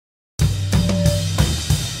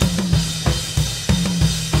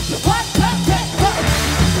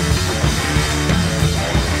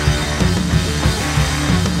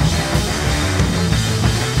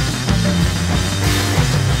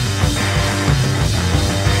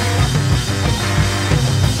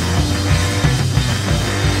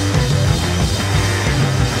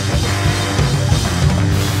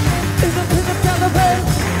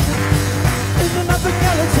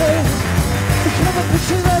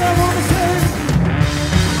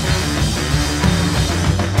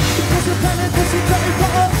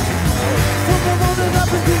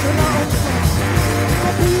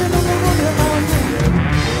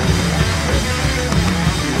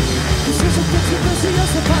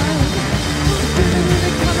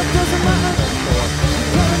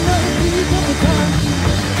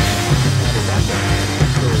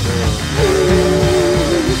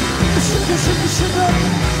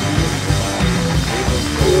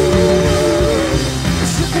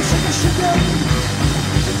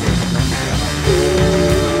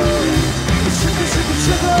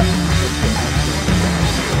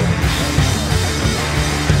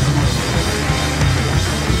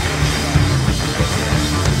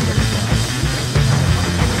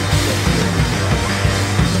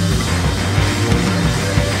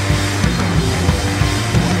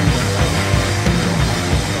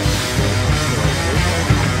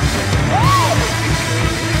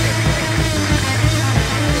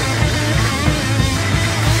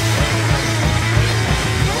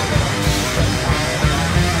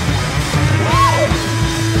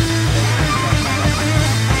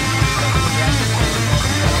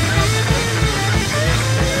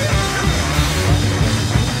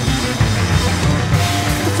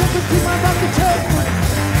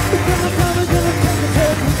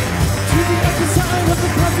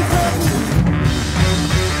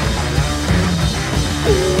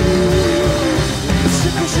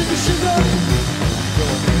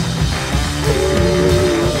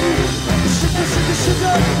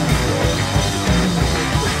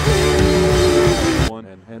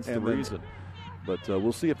Hence the reason. But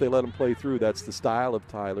we'll see if they let them play through. That's the style of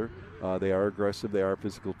Tyler. They are aggressive. They are a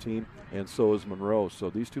physical team, and so is Monroe. So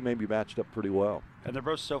these two may be matched up pretty well. And they're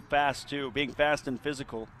both so fast, too. Being fast and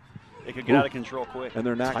physical, it could get out of control quick. And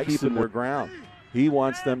they're not keeping their ground. He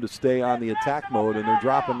wants them to stay on the attack mode, and they're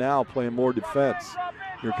dropping now, playing more defense.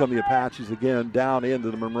 Here come the Apaches again down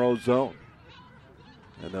into the Monroe zone.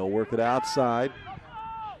 And they'll work it outside.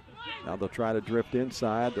 Now they'll try to drift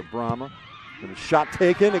inside to Brahma. And a shot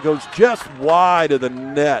taken. It goes just wide of the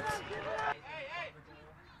net.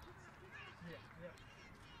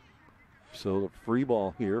 So the free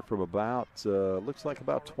ball here from about, looks like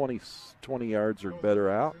about 20 yards or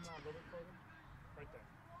better out.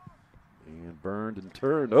 And burned and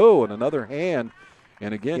turned. Oh, and another hand.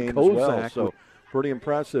 And again, Kozak. Well, so pretty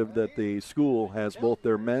impressive that the school has both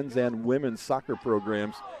their men's and women's soccer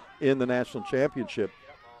programs in the national championship.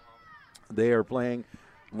 They are playing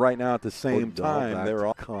right now at the same time. They're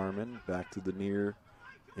all Carmen back to the near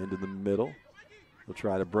into the middle. He'll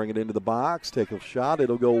try to bring it into the box, take a shot.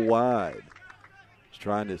 It'll go wide. He's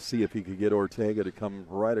trying to see if he could get Ortega to come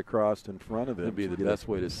right across in front of him. Would be the best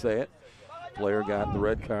way to say it. Player got the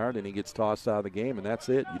red card, and he gets tossed out of the game, and that's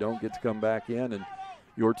it. You don't get to come back in, and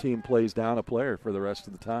your team plays down a player for the rest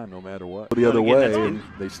of the time, no matter what. The other way, and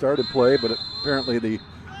they started play, but apparently the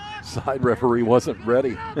side referee wasn't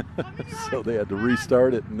ready, so they had to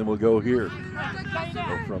restart it, and then we'll go here.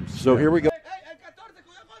 So here we go.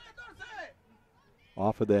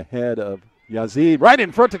 Off of the head of Yazid, right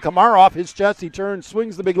in front of Kamara, off his chest. He turns,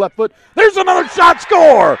 swings the big left foot. There's another shot,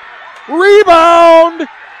 score! Rebound!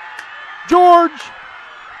 George,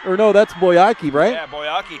 or no, that's Boyaki, right? Yeah,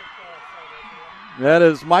 Boyaki. That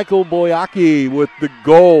is Michael Boyaki with the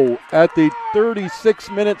goal at the 36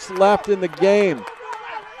 minutes left in the game.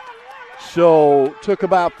 So took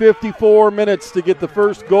about 54 minutes to get the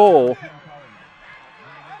first goal.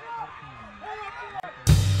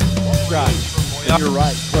 Right. And you're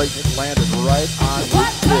right, Clayton. It landed right on his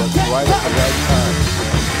foot, right at the right time.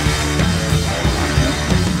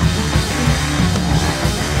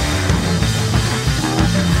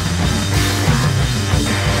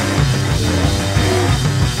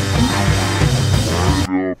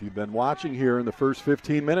 If you've been watching here in the first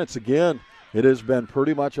 15 minutes, again, it has been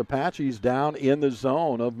pretty much Apaches down in the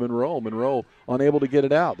zone of Monroe. Monroe unable to get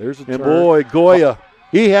it out. There's a turn. And boy, Goya,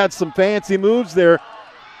 he had some fancy moves there.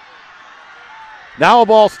 Now a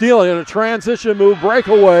ball steal in a transition move,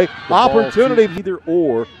 breakaway, opportunity, either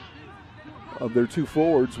or of their two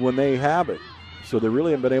forwards when they have it. So they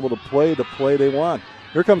really haven't been able to play the play they want.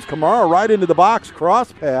 Here comes Kamara right into the box,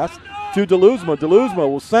 cross pass to DeLuzma. DeLuzma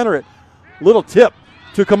will center it. Little tip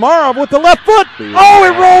to Kamara with the left foot. Oh,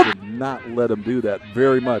 it rolled. Did not let him do that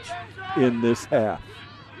very much in this half.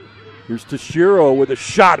 Here's Toshiro with a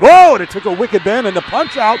shot. Whoa, and it took a wicked bend and the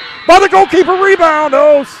punch out by the goalkeeper. Rebound.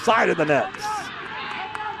 Oh, side of the net.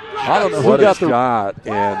 I don't know who got the shot.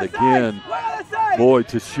 And again, boy,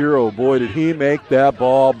 Toshiro, boy, did he make that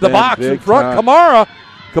ball bend. The box in front.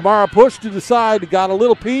 Kamara pushed to the side, got a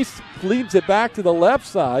little piece, leads it back to the left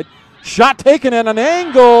side. Shot taken at an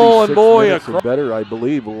angle, and boy, better, I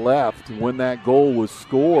believe, left when that goal was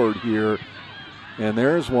scored here. And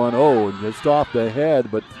there's one, and just off the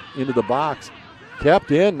head, but into the box.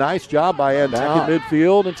 Kept in, nice job by Anton. Back in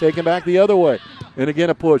midfield and taken back the other way. And again,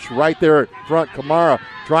 a push right there at front. Kamara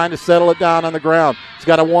trying to settle it down on the ground. He's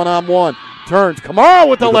got a one-on-one. Turns. Kamara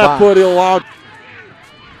with the left foot. He'll allow.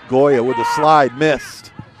 Goya with the slide.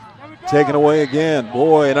 Missed. Taken away again.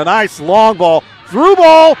 Boy, and a nice long ball. Through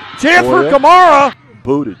ball. Chance for Kamara.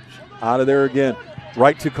 Booted. Out of there again.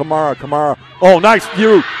 Right to Kamara. Kamara. Oh, nice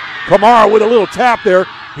view. Kamara with a little tap there.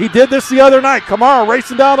 He did this the other night. Kamara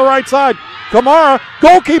racing down the right side. Kamara,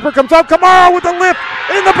 goalkeeper comes up. Kamara with the lift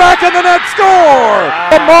in the back of the net. Score!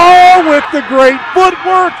 Kamara with the great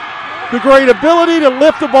footwork, the great ability to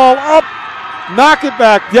lift the ball up, knock it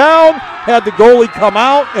back down, had the goalie come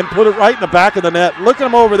out and put it right in the back of the net. Look at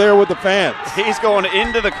him over there with the fans. He's going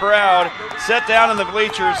into the crowd, set down in the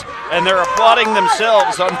bleachers, and they're applauding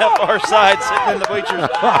themselves on that far side, sitting in the bleachers.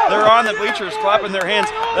 They're on the bleachers, clapping their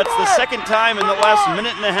hands. That's the second time in the last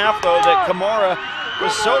minute and a half, though, that Kamara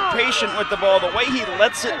was so patient with the ball. The way he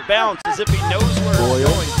lets it bounce as if he knows where it's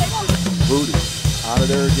going. Booty. Out of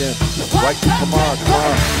there again. Right to Kamara.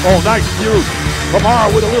 Kamara. Oh, nice view. Kamara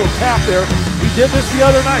with a little tap there. He did this the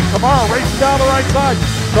other night. Kamara racing down the right side.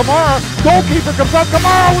 Kamara, goalkeeper comes up.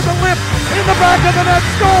 Kamara with a lift in the back of the net.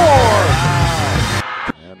 Score!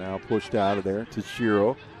 And now pushed out of there to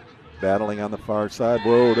Shiro. Battling on the far side.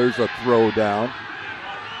 Whoa, there's a throw down.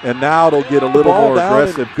 And now it'll get a little more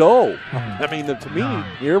aggressive. Go. I mean, to me,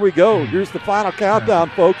 here we go. Here's the final countdown,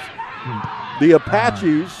 folks. The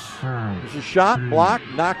Apaches. There's a shot, blocked,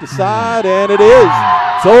 knocked aside, and it is.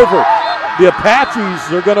 It's over. The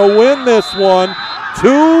Apaches are going to win this one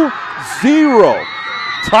 2-0.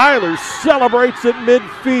 Tyler celebrates at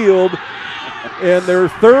midfield, and their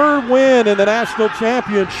third win in the national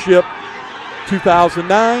championship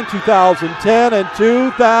 2009, 2010, and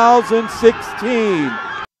 2016.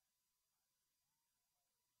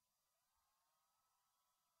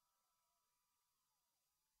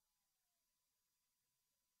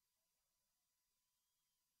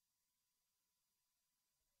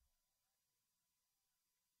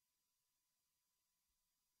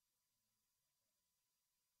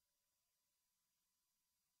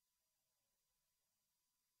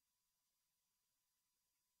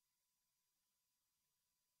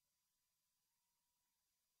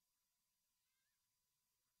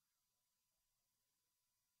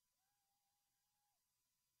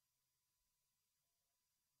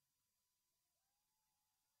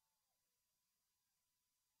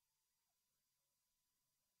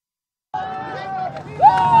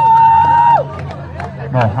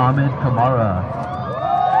 Mohamed Kamara,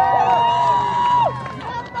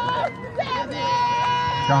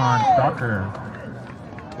 Sean Stalker,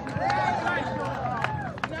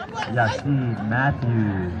 Yasid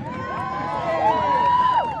Matthews,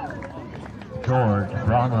 George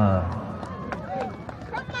Brahma,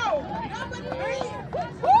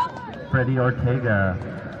 Freddie Ortega,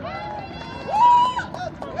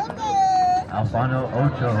 Albano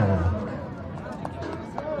Ocho,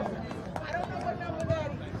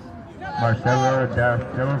 Marcelo da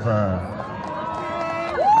Silva,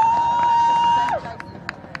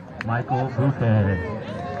 Michael Buffet,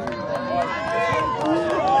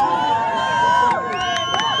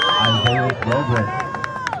 Isaiah Robles,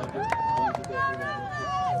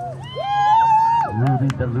 Ruby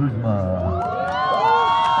DeLuzma,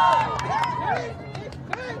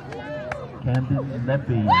 Camden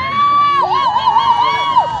Leppi,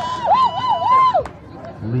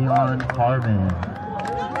 Leon Carmen,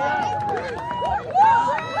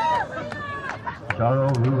 Charo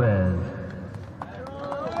Ruiz,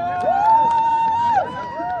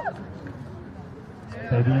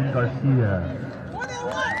 Fabian Garcia,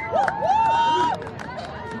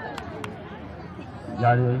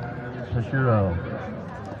 Yari Tashiro,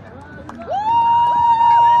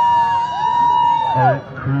 Eric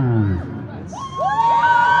Cruz,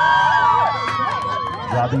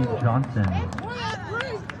 Robbie Johnson,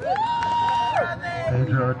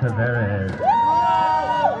 Pedro Tavares,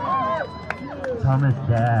 Thomas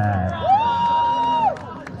Dad,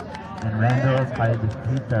 and Randall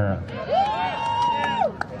Paidita.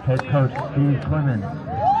 Head coach Steve Clemens,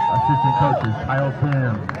 assistant coaches Kyle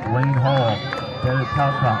Tim, Wayne Hall, Derek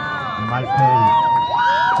Calcott, and Mike Page.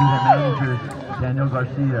 Student managers Daniel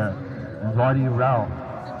Garcia and Roddy Ralph.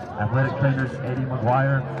 Athletic trainers Eddie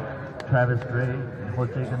McGuire, Travis Gray, and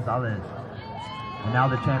Jose Gonzalez. And now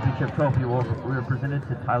the championship trophy will be presented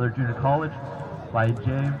to Tyler Junior College by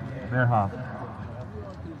Jay Merhoff.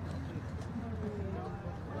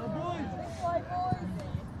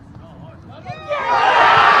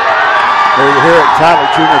 They're here at Tyler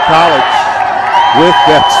Junior College with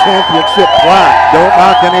that championship plaque. Don't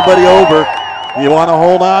knock anybody over. You want to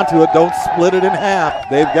hold on to it. Don't split it in half.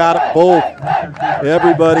 They've got it both.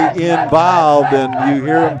 Everybody involved, and you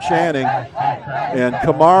hear them chanting. And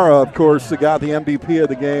Kamara, of course, got the MVP of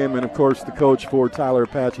the game, and, of course, the coach for Tyler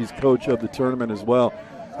Apache's coach of the tournament as well.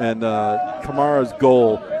 And Kamara's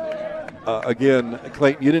goal, again,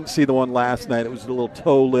 Clayton, you didn't see the one last night. It was a little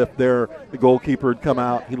toe lift there. The goalkeeper had come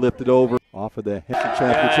out. He lifted over off of the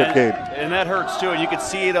championship game. And that hurts, too. And you could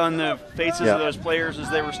see it on the faces of those players as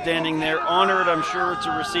they were standing there, honored, I'm sure,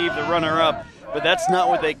 to receive the runner-up. But that's not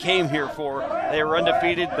what they came here for. They were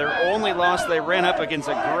undefeated. Their only loss, they ran up against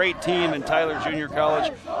a great team in Tyler Junior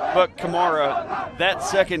College. But Kamara, that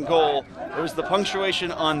second goal, it was the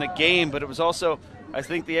punctuation on the game, but it was also, I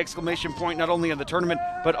think, the exclamation point not only on the tournament,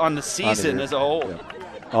 but on the season as a whole. Yeah.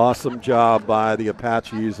 Awesome job by the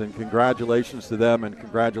Apaches, and congratulations to them, and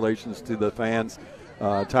congratulations to the fans.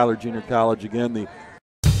 Tyler Junior College, again, the